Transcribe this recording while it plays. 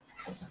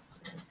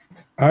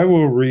I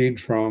will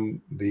read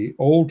from the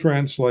old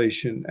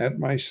translation at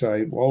my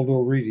site,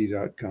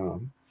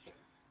 waldoreedy.com,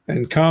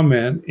 and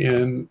comment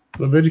in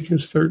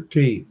Leviticus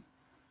 13.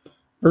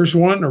 Verse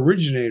 1,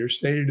 originator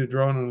stated to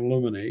draw and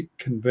illuminate,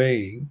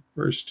 conveying.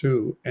 Verse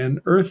 2,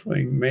 an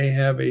earthling may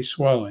have a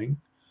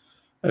swelling,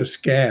 a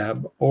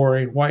scab, or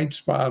a white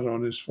spot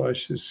on his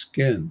flesh's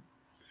skin.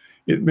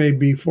 It may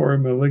be for a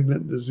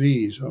malignant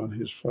disease on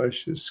his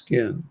flesh's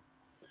skin.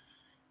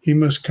 He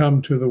must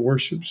come to the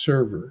worship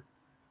server,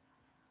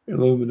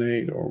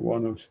 illuminate, or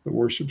one of the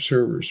worship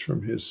servers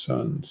from his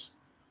sons.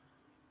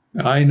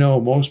 Now, I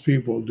know most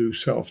people do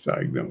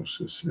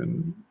self-diagnosis,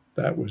 and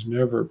that was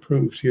never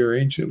proved here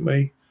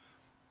anciently,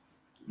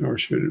 nor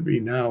should it be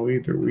now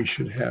either. We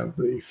should have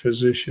the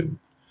physician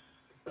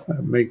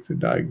make the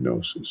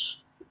diagnosis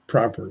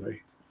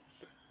properly.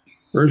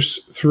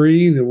 Verse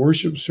 3, the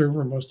worship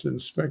server must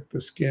inspect the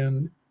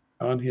skin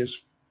on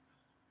his,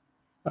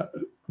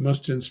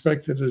 must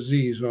inspect the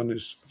disease on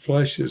his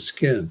flesh's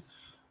skin.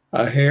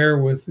 A hair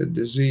with the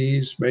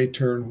disease may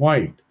turn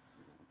white.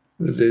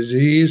 The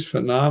disease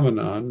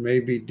phenomenon may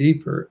be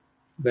deeper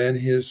than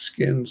his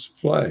skin's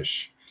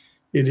flesh.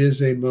 It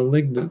is a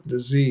malignant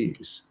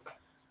disease.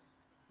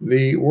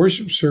 The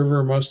worship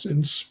server must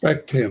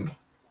inspect him.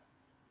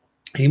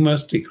 He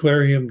must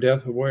declare him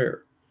death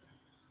aware.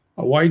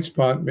 A white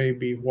spot may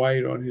be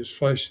white on his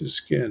flesh's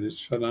skin. Its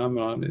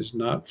phenomenon is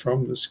not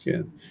from the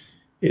skin.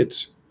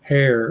 Its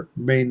hair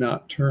may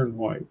not turn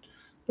white.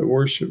 The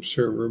worship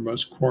server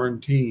must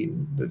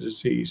quarantine the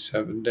disease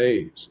 7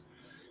 days.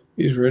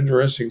 These are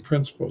interesting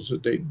principles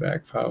that date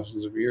back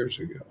thousands of years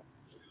ago.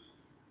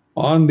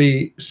 On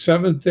the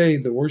 7th day,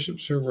 the worship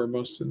server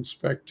must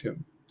inspect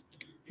him.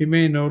 He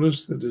may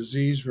notice the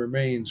disease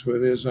remains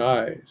with his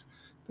eyes.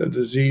 The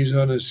disease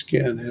on his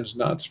skin has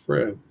not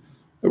spread.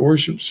 The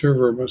worship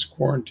server must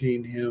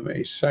quarantine him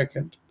a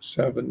second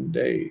 7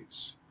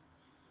 days.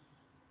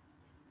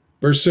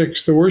 Verse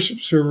 6, the worship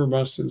server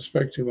must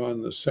inspect him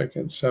on the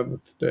second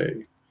 7th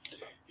day.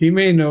 He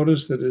may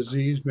notice the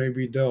disease may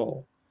be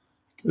dull.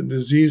 The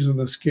disease on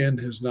the skin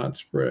has not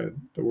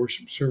spread. The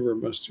worship server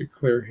must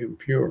declare him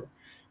pure.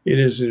 It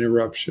is an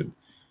eruption.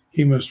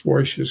 He must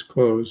wash his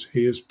clothes.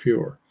 He is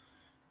pure.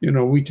 You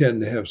know, we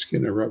tend to have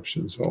skin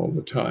eruptions all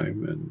the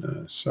time,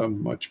 and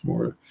some much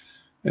more,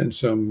 and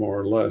some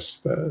more or less.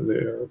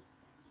 They're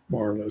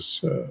more or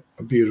less a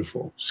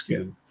beautiful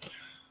skin.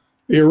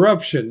 The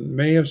eruption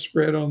may have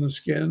spread on the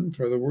skin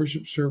for the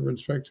worship server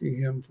inspecting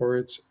him for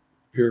its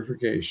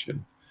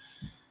purification.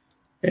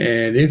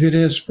 And if it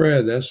has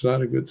spread, that's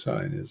not a good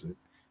sign, is it?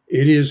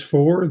 It is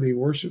for the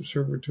worship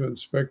server to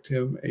inspect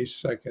him a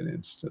second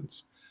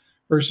instance.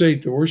 Verse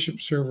 8, the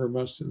worship server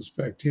must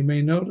inspect. He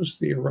may notice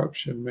the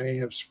eruption may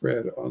have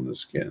spread on the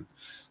skin.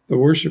 The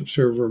worship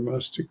server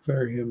must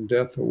declare him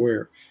death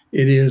aware.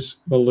 It is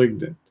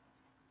malignant.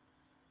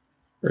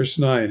 Verse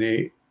 9,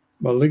 a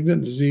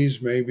malignant disease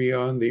may be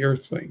on the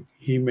earthling.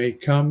 He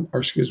must come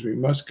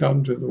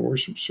to the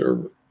worship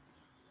server.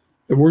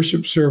 The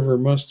worship server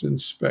must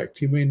inspect.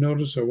 He may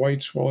notice a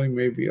white swelling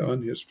may be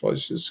on his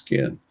flesh's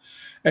skin.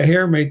 A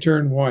hair may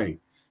turn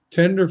white.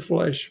 Tender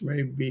flesh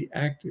may be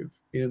active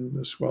in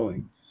the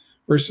swelling.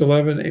 Verse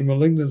 11, a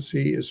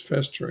malignancy is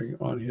festering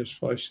on his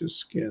flesh's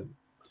skin.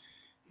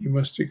 He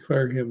must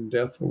declare him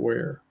death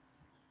aware.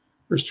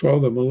 Verse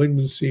 12, the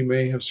malignancy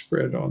may have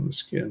spread on the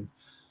skin.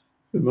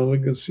 The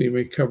malignancy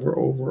may cover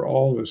over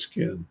all the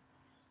skin.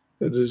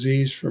 The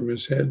disease from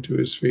his head to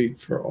his feet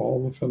for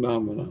all the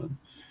phenomenon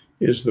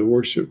is the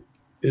worship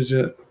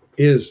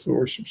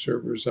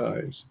server's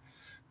eyes.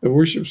 The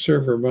worship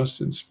server must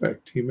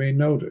inspect. He may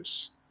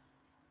notice.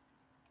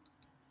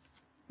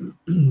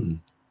 He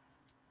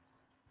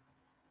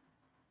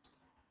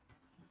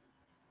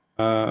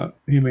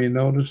may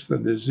notice the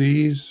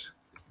disease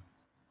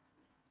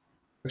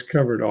is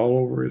covered all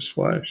over his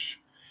flesh.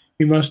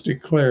 He must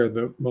declare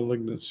the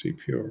malignancy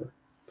pure.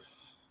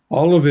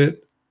 All of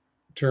it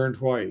turned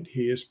white.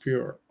 He is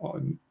pure.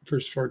 On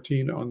verse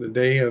 14, on the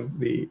day of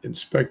the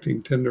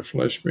inspecting, tender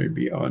flesh may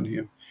be on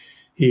him.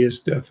 He is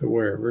death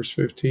aware. Verse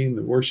 15,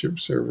 the worship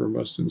server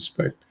must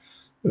inspect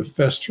the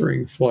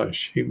festering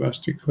flesh. He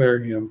must declare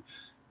him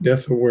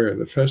death aware.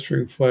 The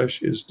festering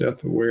flesh is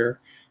death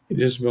aware. It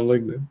is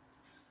malignant.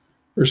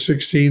 Verse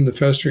 16, the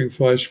festering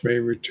flesh may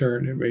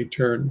return. It may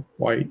turn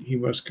white. He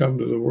must come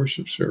to the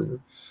worship server.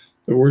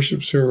 The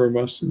worship server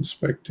must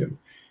inspect him.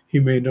 He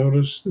may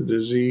notice the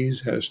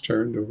disease has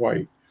turned to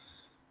white.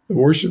 The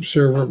worship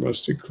server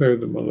must declare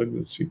the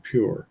malignancy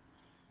pure.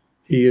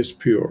 He is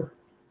pure.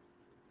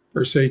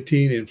 Verse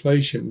 18,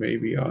 inflation may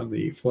be on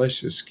the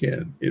flesh's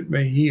skin. It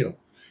may heal.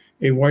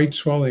 A white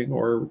swelling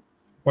or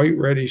white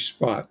reddish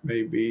spot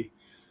may be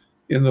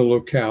in the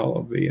locale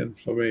of the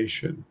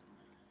inflammation.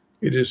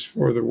 It is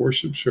for the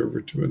worship server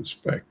to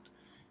inspect.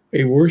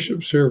 A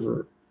worship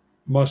server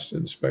must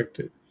inspect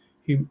it.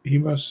 He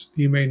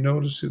may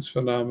notice its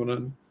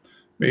phenomenon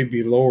may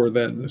be lower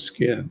than the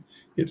skin.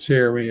 Its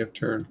hair may have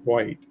turned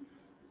white.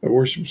 The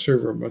worship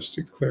server must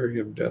declare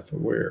him death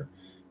aware.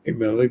 A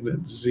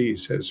malignant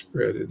disease has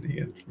spread in the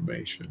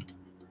inflammation.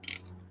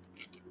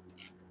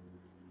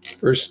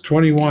 Verse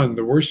 21,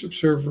 the worship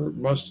server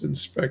must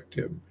inspect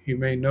him. He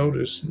may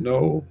notice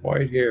no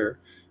white hair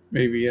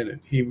may be in it.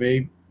 He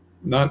may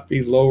not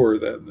be lower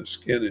than the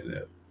skin in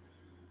it.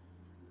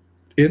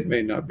 It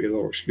may not be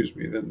lower,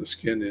 than the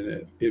skin in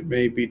it. It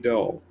may be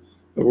dull.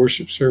 The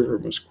worship server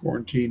must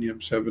quarantine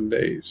him 7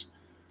 days.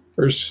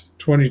 Verse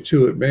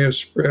 22, it may have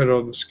spread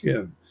on the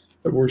skin.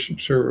 The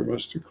worship server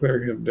must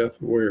declare him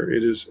death aware.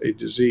 It is a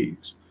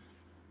disease.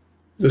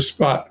 The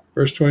spot,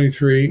 verse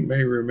 23,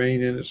 may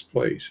remain in its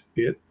place.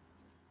 It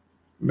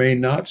may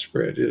not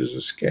spread. It is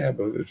a scab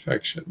of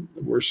infection.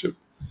 The worship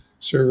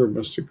server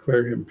must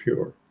declare him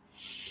pure.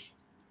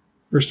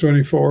 Verse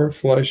 24,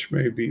 flesh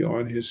may be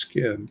on his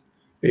skin,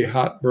 a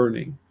hot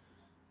burning.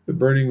 The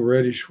burning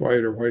reddish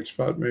white or white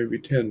spot may be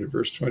tender.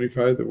 Verse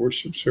 25, the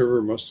worship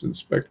server must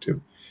inspect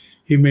him.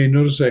 He may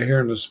notice a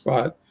hair in the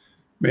spot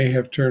may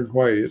have turned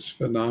white. Its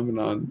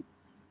phenomenon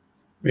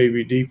may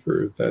be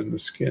deeper than the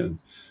skin.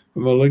 A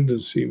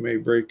malignancy may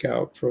break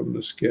out from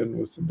the skin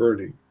with the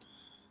burning.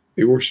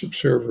 The worship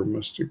server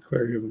must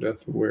declare him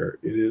death aware.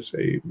 It is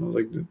a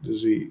malignant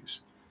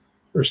disease.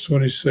 Verse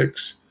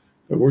 26,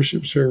 the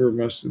worship server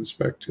must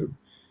inspect him.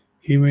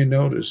 He may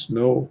notice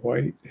no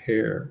white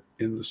hair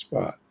in the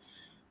spot.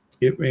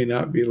 It may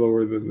not be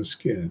lower than the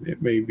skin.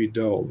 It may be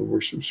dull. The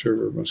worship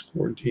server must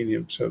quarantine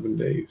him 7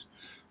 days.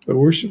 The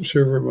worship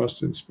server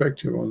must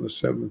inspect him on the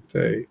 7th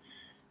day.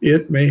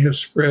 It may have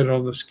spread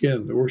on the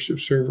skin. The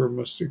worship server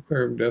must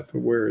declare him death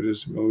aware. It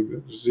is a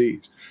malignant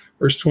disease.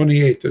 Verse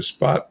 28, the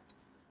spot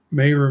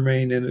may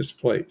remain in its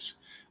place.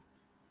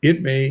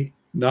 It may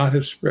not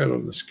have spread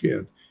on the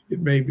skin. It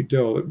may be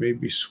dull. It may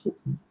be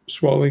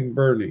swelling,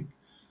 burning.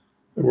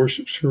 The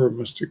worship server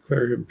must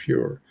declare him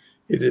pure.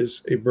 It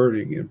is a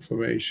burning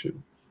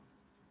inflammation.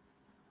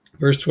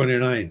 Verse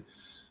 29,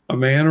 a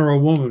man or a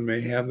woman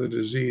may have the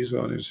disease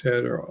on his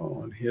head or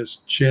on his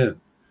chin.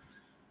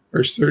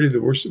 Verse 30,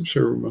 the worship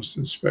server must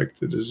inspect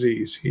the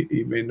disease.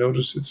 He may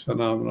notice its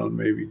phenomenon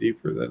may be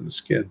deeper than the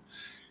skin.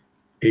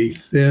 A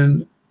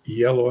thin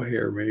yellow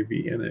hair may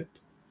be in it.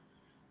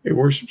 A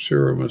worship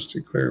server must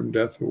declare him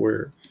death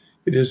aware.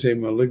 It is a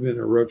malignant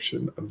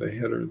eruption of the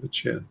head or the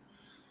chin.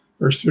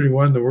 Verse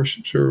 31, the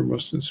worship server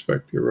must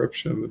inspect the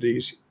eruption of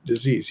the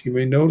disease. He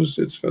may notice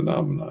its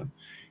phenomenon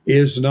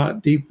is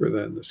not deeper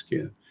than the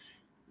skin.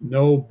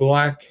 No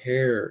black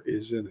hair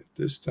is in it.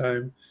 This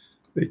time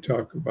they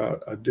talk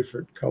about a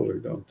different color,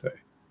 don't they?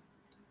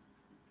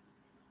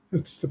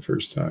 That's the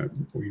first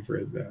time we've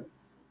read that.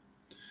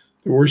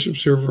 The worship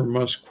server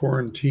must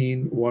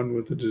quarantine one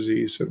with the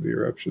disease of the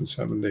eruption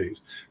 7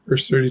 days.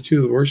 Verse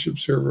 32, the worship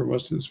server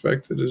must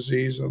inspect the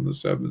disease on the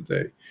 7th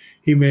day.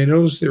 He may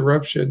notice the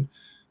eruption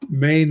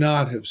may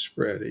not have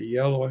spread. A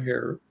yellow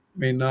hair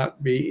may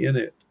not be in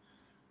it.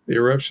 The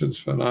eruption's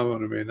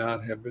phenomena may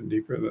not have been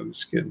deeper than the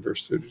skin.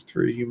 Verse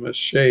 33, he must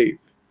shave.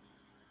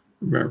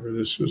 Remember,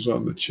 this was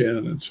on the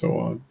chin and so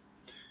on.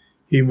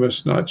 He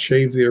must not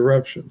shave the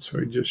eruption, so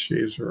he just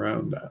shaves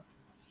around that.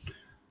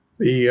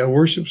 The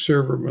worship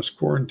server must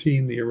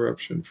quarantine the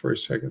eruption for a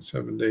second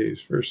 7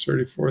 days. Verse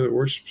 34, the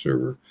worship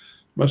server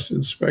must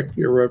inspect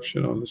the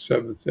eruption on the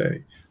 7th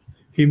day.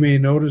 He may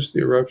notice the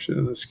eruption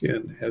in the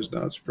skin has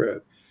not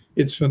spread.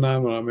 Its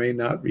phenomena may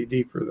not be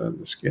deeper than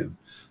the skin.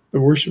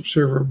 The worship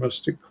server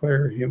must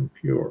declare him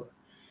pure.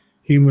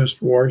 He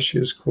must wash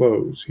his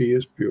clothes. He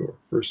is pure.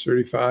 Verse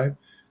 35,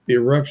 the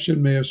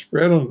eruption may have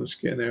spread on the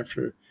skin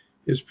after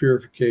his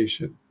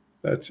purification.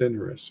 That's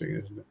interesting,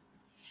 isn't it?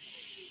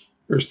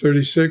 Verse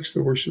 36,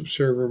 the worship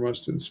server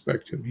must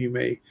inspect him. He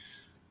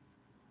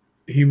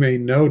may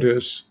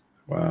notice,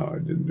 wow, I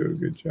didn't do a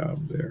good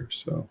job there,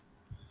 so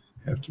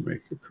I have to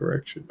make a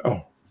correction.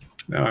 Oh,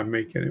 now I'm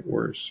making it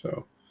worse.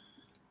 So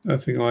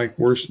nothing like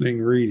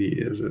worsening Reedy.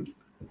 Is it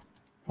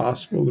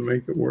possible to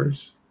make it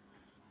worse?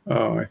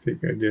 Oh, I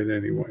think I did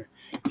anyway.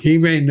 He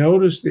may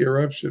notice the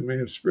eruption may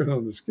have spread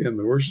on the skin.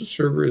 The worship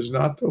server is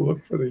not to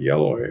look for the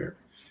yellow hair.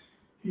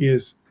 He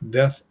is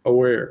death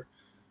aware.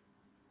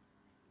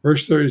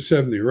 Verse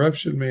 37, the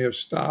eruption may have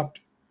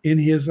stopped in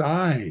his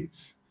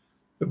eyes.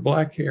 The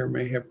black hair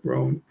may have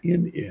grown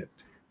in it.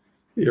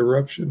 The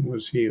eruption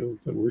was healed.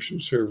 The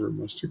worship server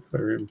must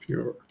declare him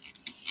pure.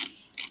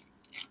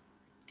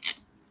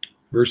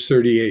 Verse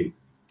 38,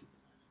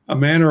 a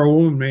man or a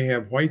woman may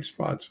have white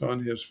spots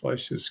on his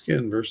flesh, his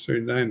skin. Verse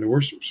 39, the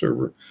worship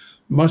server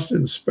must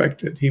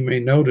inspect it. He may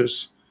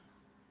notice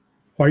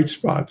white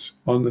spots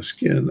on the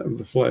skin of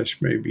the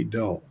flesh may be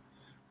dull.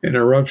 An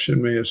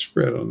eruption may have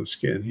spread on the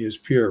skin. He is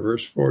pure.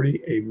 Verse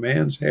 40, a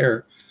man's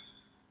hair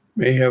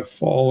may have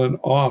fallen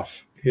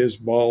off his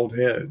bald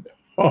head.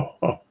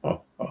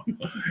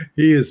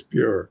 He is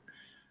pure.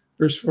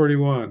 Verse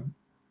 41,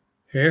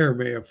 hair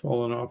may have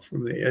fallen off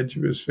from the edge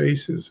of his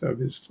faces of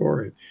his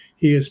forehead.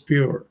 He is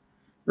pure.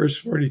 Verse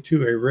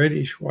 42, a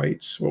reddish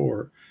white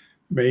sore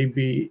may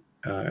be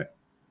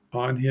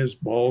on his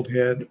bald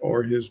head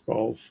or his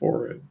bald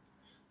forehead.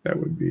 That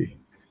would be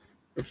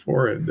the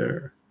forehead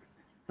there.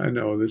 I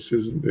know this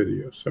isn't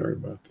video. Sorry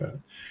about that.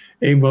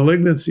 A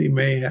malignancy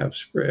may have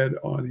spread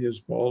on his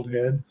bald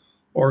head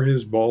or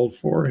his bald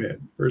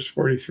forehead. Verse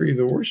 43,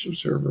 the worship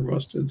server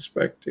must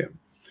inspect him.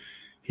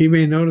 He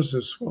may notice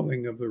a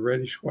swelling of the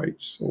reddish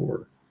white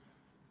sore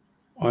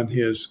on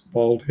his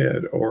bald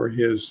head or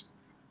his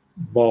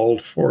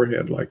bald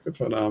forehead, like the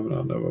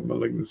phenomenon of a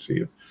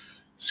malignancy of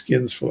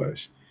skin's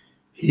flesh.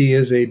 He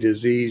is a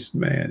diseased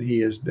man.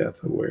 He is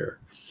death aware.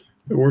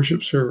 The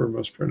worship server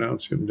must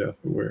pronounce him death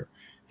aware.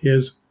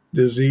 His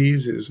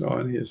disease is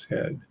on his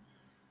head.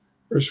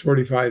 Verse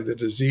 45, the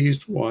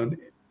diseased one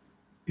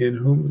in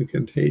whom the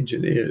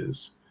contagion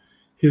is,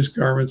 his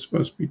garments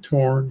must be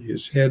torn,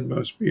 his head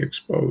must be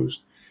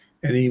exposed,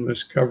 and he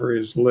must cover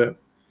his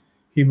lip.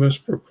 He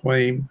must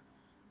proclaim,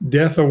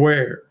 death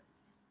aware.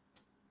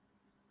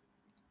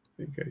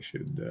 I think I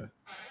should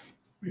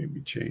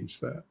maybe change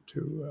that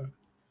to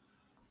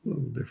a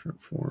little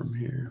different form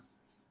here.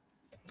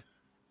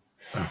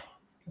 Oh,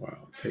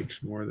 wow, it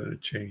takes more than a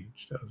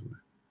change, doesn't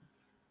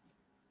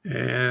it?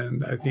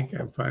 And I think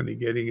I'm finally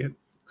getting it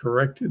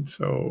corrected.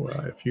 So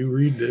if you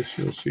read this,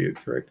 you'll see it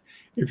correct.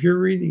 If you're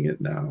reading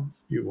it now,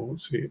 you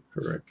won't see it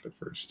correct the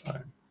first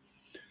time.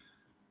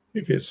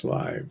 If it's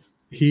live,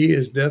 he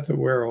is death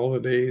aware all the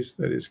days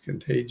that his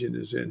contagion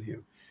is in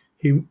him.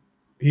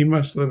 He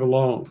must live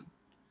alone.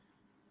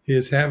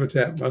 His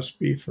habitat must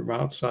be from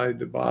outside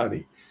the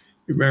body.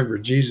 Remember,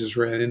 Jesus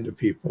ran into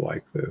people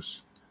like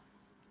this.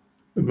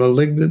 The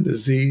malignant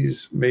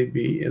disease may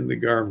be in the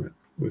garment,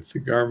 with the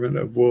garment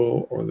of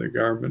wool or the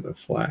garment of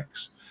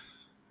flax.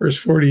 Verse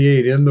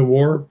 48, in the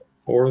warp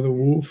or the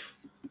woof,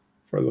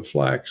 for the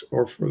flax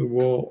or for the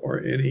wool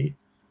or any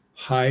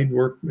hide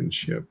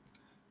workmanship.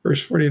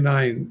 Verse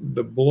 49,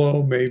 the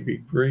blow may be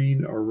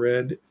green or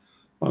red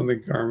on the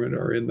garment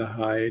or in the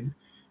hide,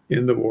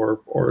 in the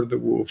warp or the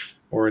woof,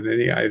 or in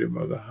any item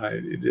of the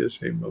hide. It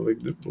is a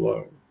malignant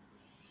blow.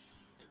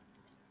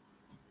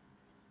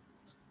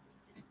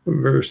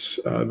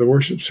 The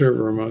worship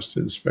server must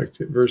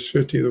inspect it. Verse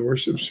 50, the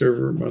worship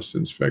server must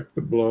inspect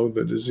the blow.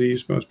 The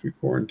disease must be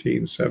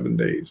quarantined 7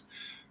 days.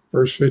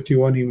 Verse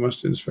 51, he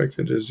must inspect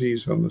the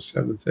disease on the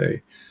seventh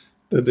day.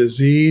 The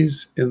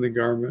disease in the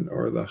garment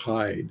or the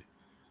hide,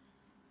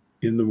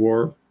 in the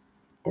warp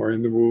or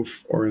in the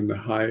woof or in the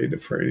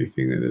hide, for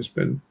anything that has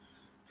been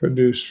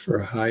produced for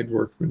hide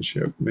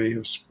workmanship may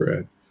have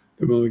spread.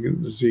 The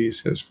malignant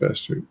disease has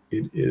festered.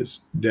 It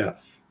is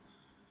death.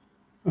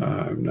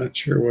 I'm not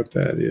sure what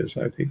that is.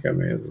 I think I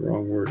may have the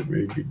wrong word. It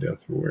may be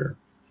death aware.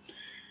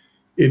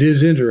 It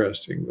is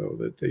interesting, though,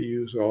 that they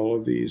use all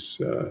of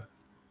these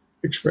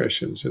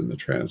expressions in the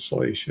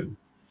translation.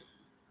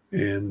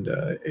 And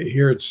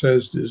here it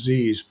says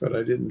disease, but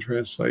I didn't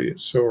translate it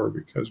sore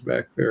because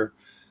back there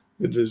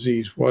the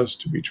disease was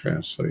to be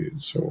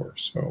translated sore.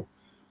 So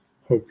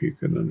hope you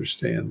can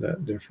understand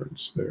that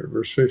difference there.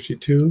 Verse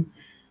 52,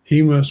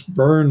 he must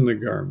burn the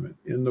garment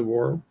in the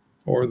warp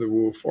or the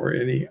woof or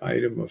any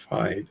item of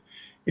hide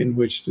in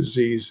which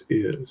disease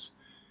is.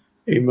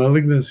 A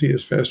malignancy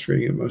is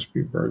festering, it must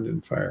be burned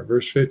in fire.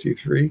 Verse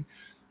 53,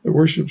 the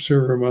worship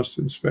server must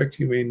inspect.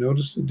 He may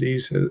notice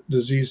the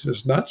disease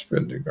has not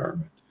spread the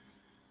garment,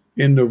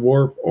 in the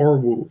warp or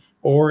woof,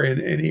 or in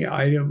any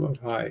item of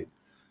hide.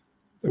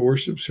 The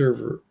worship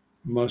server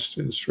must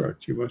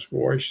instruct. You must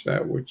wash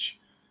that which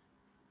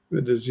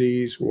the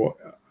disease,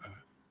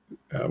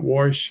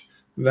 wash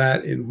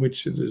that in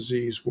which the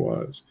disease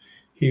was.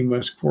 He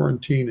must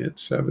quarantine it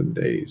 7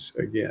 days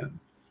again.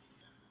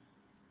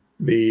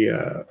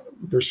 The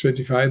verse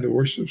 55, the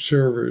worship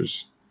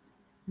servers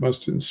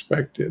must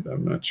inspect it.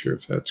 I'm not sure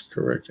if that's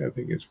correct. I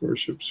think it's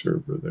worship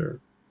server there.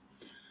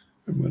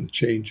 I'm going to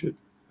change it.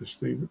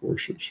 Just leave it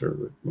worship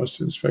server.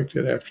 Must inspect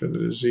it after the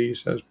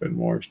disease has been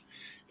washed.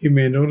 He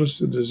may notice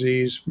the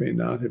disease may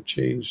not have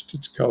changed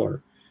its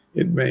color.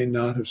 It may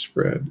not have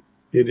spread.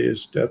 It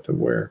is death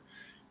aware.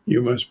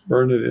 You must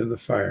burn it in the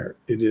fire.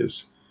 It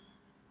is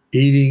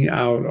eating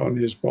out on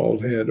his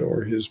bald head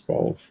or his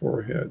bald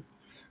forehead.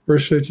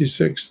 Verse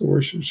 56, the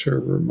worship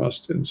server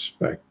must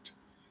inspect.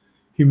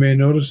 He may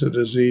notice a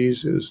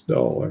disease is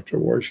dull after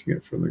washing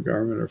it from the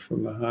garment or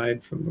from the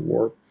hide, from the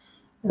warp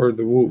or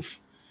the woof.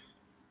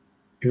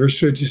 In verse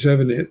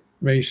 57, it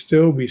may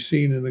still be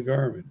seen in the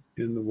garment,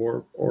 in the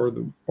warp or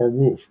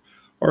woof,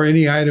 or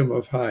any item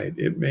of hide.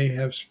 It may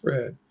have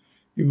spread.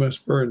 You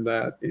must burn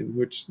that in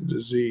which the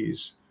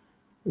disease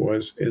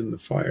was in the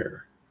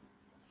fire.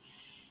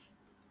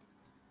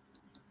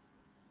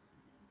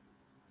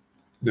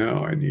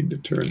 Now I need to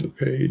turn the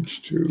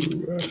page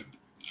to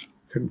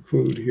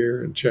conclude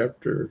here in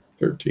chapter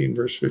 13,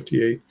 verse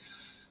 58.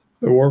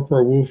 The warp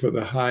or woof of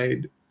the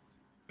hide,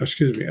 of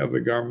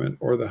the garment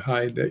or the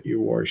hide that you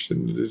washed,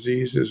 and the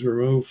disease is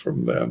removed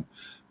from them,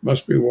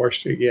 must be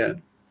washed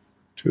again,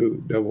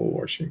 to double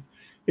washing.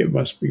 It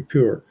must be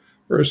pure.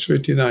 Verse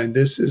 59,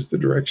 this is the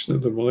direction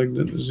of the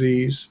malignant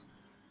disease.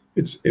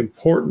 It's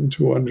important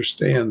to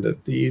understand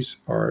that these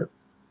are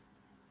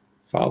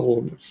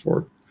followed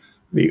for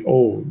the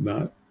old,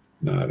 not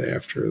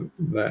after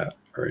that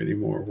or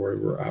anymore, where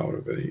we're out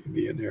of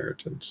the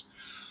inheritance.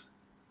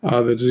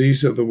 The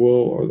disease of the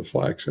wool or the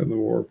flax and the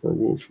warp or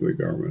woof of the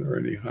garment or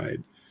any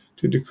hide.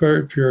 To declare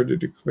it pure, to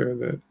declare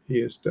that he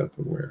is death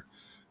aware.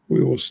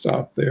 we will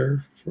stop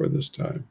there for this time.